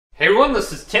everyone,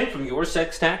 this is Tim from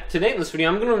YourSixTech. Today in this video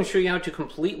I'm going to show you how to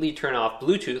completely turn off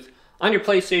Bluetooth on your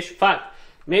PlayStation 5.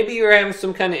 Maybe you're having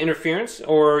some kind of interference,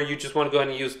 or you just want to go ahead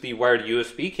and use the wired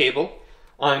USB cable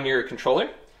on your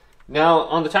controller. Now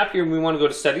on the top here we want to go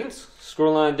to Settings,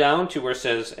 scroll on down to where it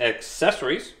says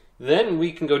Accessories. Then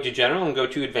we can go to General and go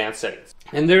to Advanced Settings.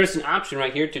 And there's an option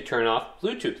right here to turn off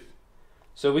Bluetooth.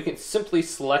 So we can simply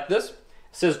select this. It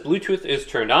says Bluetooth is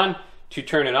turned on. To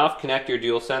turn it off, connect your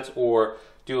DualSense or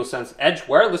DualSense Edge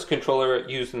wireless controller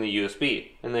using the USB,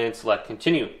 and then select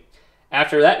Continue.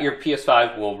 After that, your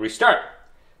PS5 will restart. It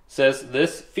says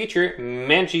this feature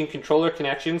managing controller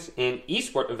connections in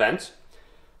eSport events.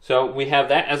 So we have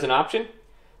that as an option.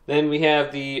 Then we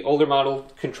have the older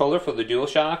model controller for the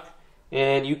DualShock,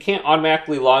 and you can't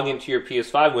automatically log into your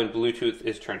PS5 when Bluetooth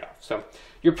is turned off. So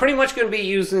you're pretty much going to be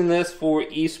using this for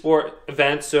eSport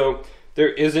events, so there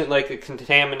isn't like a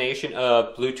contamination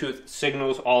of Bluetooth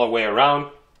signals all the way around.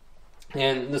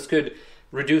 And this could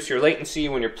reduce your latency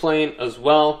when you're playing as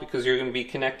well, because you're going to be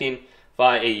connecting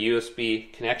via a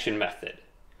USB connection method.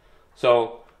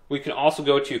 So we can also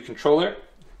go to controller,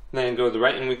 then go to the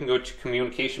right, and we can go to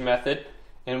communication method,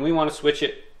 and we want to switch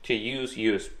it to use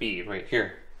USB right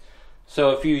here.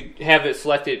 So if you have it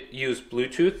selected use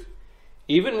Bluetooth,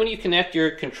 even when you connect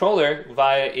your controller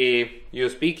via a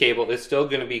USB cable, it's still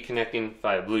going to be connecting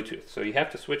via Bluetooth. So you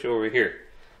have to switch over here.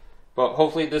 But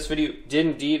hopefully this video did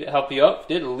indeed help you out. If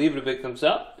it did, leave it a big thumbs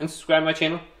up and subscribe to my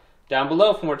channel down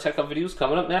below for more tech videos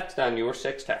coming up next on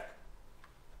YourSixTech.